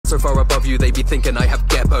so far above you, they be thinking I have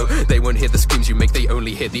Geppo. They won't hear the screams you make, they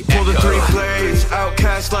only hear the echo. For the 3 blades,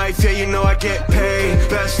 outcast life, yeah, you know I get paid.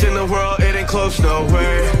 Best in the world, it ain't close, no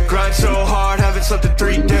way. Grind so hard, haven't slept in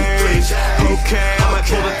 3 days. Okay, I might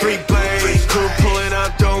pull the 3 blades. Crew pulling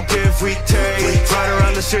up, don't give, we take. Ride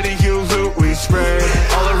around the city, you loot, we spray.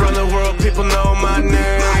 All around the world, people know my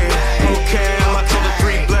name. Okay, I might pull the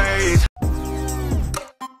 3 blades.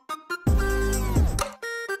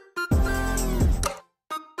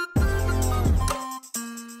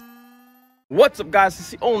 What's up, guys?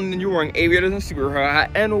 It's the only ninja wearing aviators and super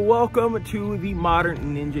hot, and welcome to the Modern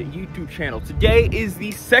Ninja YouTube channel. Today is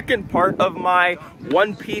the second part of my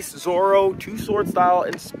One Piece Zoro 2-sword style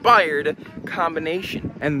inspired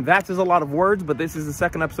combination. And that is a lot of words, but this is the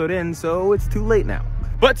second episode in, so it's too late now.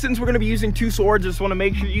 But since we're going to be using 2 swords, I just want to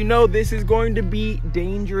make sure you know this is going to be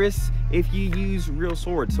dangerous if you use real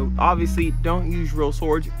swords. So obviously, don't use real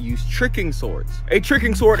swords, use tricking swords. A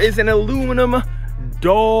tricking sword is an aluminum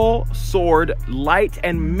dull sword, light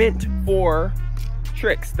and meant for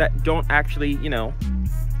tricks that don't actually,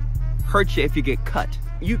 hurt you if you get cut.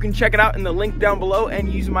 You can check it out in the link down below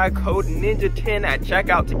and use my code NINJA10 at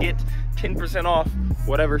checkout to get 10% off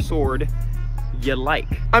whatever sword you like.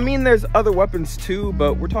 I mean, there's other weapons too,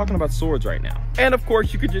 but we're talking about swords right now. And of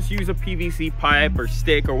course, you could just use a PVC pipe or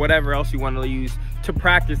stick or whatever else you want to use to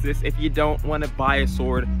practice this if you don't want to buy a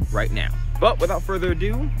sword right now. But without further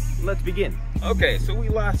ado, let's begin. Okay, so we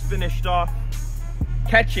last finished off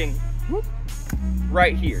catching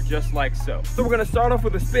right here, just like so. So we're gonna start off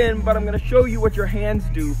with a spin, but I'm gonna show you what your hands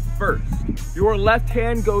do first. Your left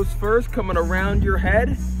hand goes first, coming around your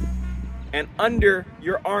head and under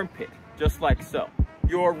your armpit, just like so.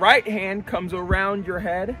 Your right hand comes around your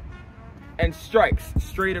head and strikes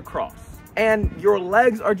straight across. And your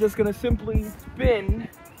legs are just gonna simply spin,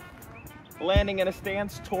 landing in a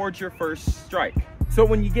stance towards your first strike. So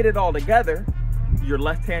when you get it all together, your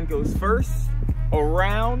left hand goes first,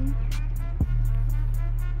 around,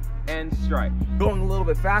 and strike. Going a little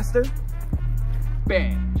bit faster,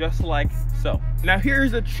 bang, just like so. Now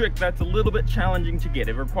here's a trick that's a little bit challenging to get.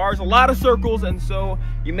 It requires a lot of circles, and so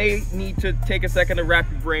you may need to take a second to wrap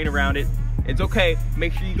your brain around it. It's okay,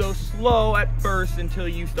 make sure you go slow at first until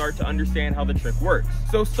you start to understand how the trick works.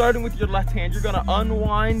 So starting with your left hand, you're gonna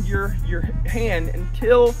unwind your hand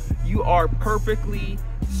until you are perfectly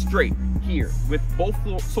straight here with both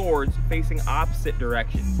swords facing opposite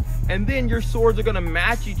directions. And then your swords are gonna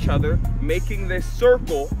match each other, making this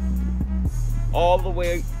circle all the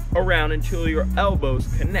way around until your elbows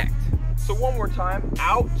connect. So one more time,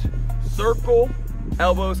 out, circle,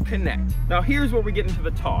 elbows connect. Now here's where we get into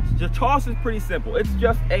the toss. The toss is pretty simple. It's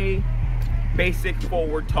just a basic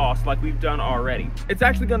forward toss like we've done already. It's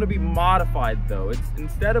actually going to be modified though. It's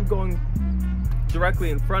instead of going directly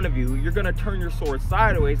in front of you, you're going to turn your sword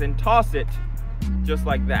sideways and toss it just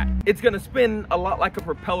like that. It's going to spin a lot like a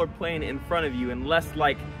propeller plane in front of you and less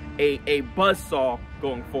like a buzzsaw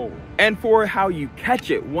going forward. And for how you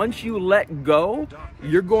catch it, once you let go,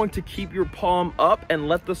 you're going to keep your palm up and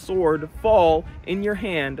let the sword fall in your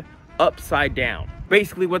hand upside down.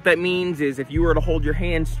 Basically what that means is if you were to hold your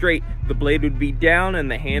hand straight, the blade would be down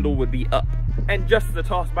and the handle would be up. And just the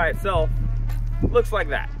toss by itself looks like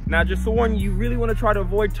that. Now just to warn you, really want to try to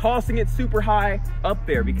avoid tossing it super high up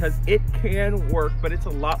there because it can work, but it's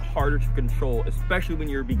a lot harder to control, especially when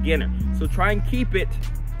you're a beginner. So try and keep it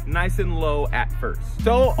nice and low at first.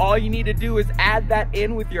 So all you need to do is add that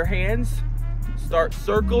in with your hands. Start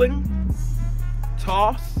circling,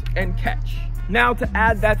 toss, and catch. Now to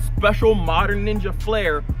add that special Modern Ninja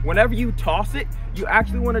flair, whenever you toss it, you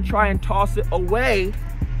actually want to try and toss it away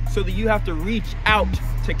so that you have to reach out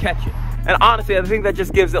to catch it. And honestly, I think that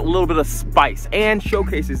just gives it a little bit of spice and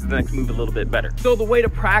showcases the next move a little bit better. So the way to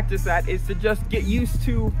practice that is to just get used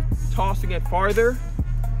to tossing it farther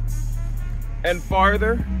and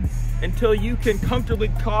farther until you can comfortably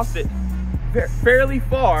toss it fairly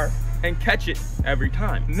far and catch it every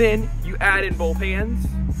time. Then you add in both hands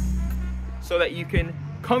so that you can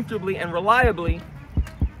comfortably and reliably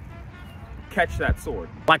catch that sword.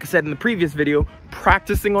 Like I said in the previous video,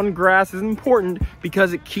 practicing on grass is important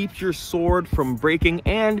because it keeps your sword from breaking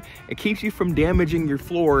and it keeps you from damaging your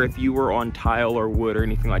floor if you were on tile or wood or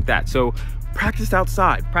anything like that. So practice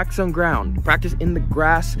outside, practice on ground, practice in the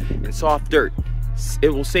grass and soft dirt. It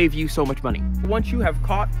will save you so much money. Once you have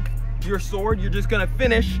caught your sword, you're just gonna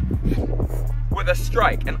finish with a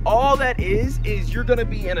strike. And all that is you're gonna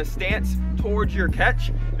be in a stance towards your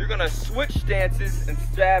catch. You're gonna switch stances and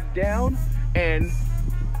stab down and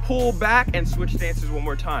pull back and switch stances one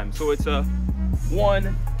more time. So it's a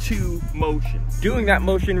 1-2 motion. Doing that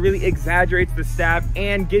motion really exaggerates the stab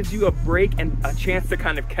and gives you a break and a chance to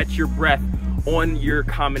kind of catch your breath on your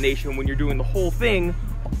combination when you're doing the whole thing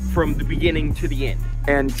from the beginning to the end.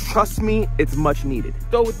 And trust me, it's much needed.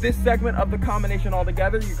 So with this segment of the combination all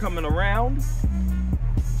together, you're coming around,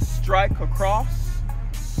 strike across,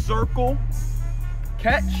 circle,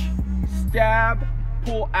 catch, stab,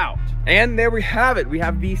 pull out. And there we have it. We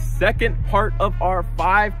have the second part of our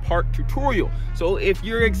 5-part tutorial. So if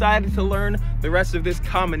you're excited to learn the rest of this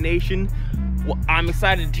combination, well, I'm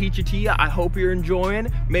excited to teach it to you. I hope you're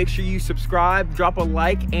enjoying. Make sure you subscribe, drop a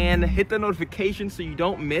like, and hit the notification so you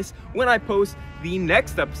don't miss when I post the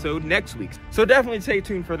next episode next week. So definitely stay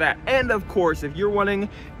tuned for that. And of course, if you're wanting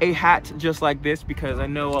a hat just like this, because I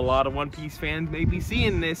know a lot of One Piece fans may be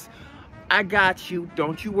seeing this, I got you,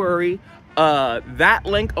 don't you worry. That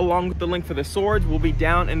link along with the link for the swords will be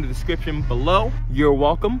down in the description below. You're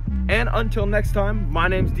welcome. And until next time, my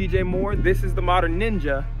name's DJ Moore. This is the Modern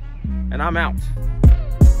Ninja, and I'm out.